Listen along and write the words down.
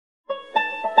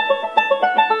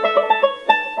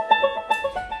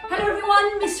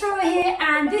Miss Thrower here,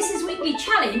 and this is weekly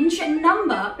challenge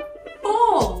number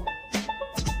 4.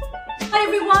 Hi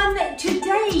everyone,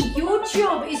 today your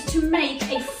job is to make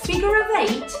a figure of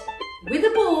 8 with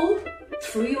a ball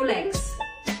through your legs.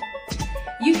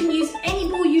 You can use any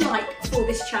ball you like for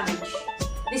this challenge.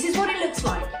 This is what it looks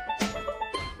like.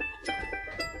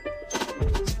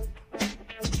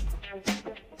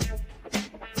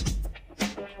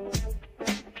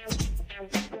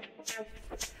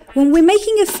 When we're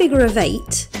making a figure of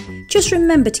 8, just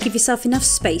remember to give yourself enough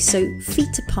space, so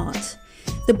feet apart.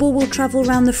 The ball will travel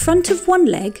round the front of one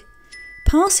leg,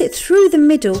 pass it through the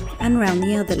middle and round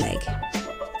the other leg.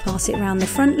 Pass it round the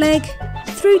front leg,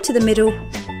 through to the middle,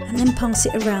 and then pass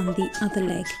it around the other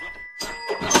leg.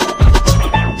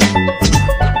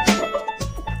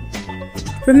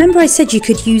 Remember I said you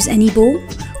could use any ball?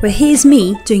 Well, here's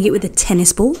me doing it with a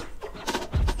tennis ball,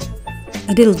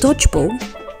 a little dodgeball,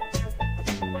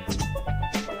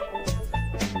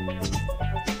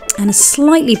 and a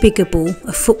slightly bigger ball,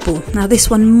 a football. Now this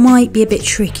one might be a bit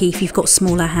tricky if you've got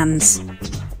smaller hands.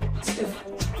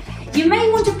 You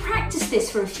may want to practice this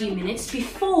for a few minutes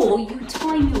before you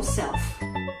time yourself.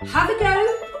 Have a go,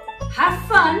 have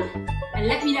fun, and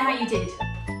let me know how you did.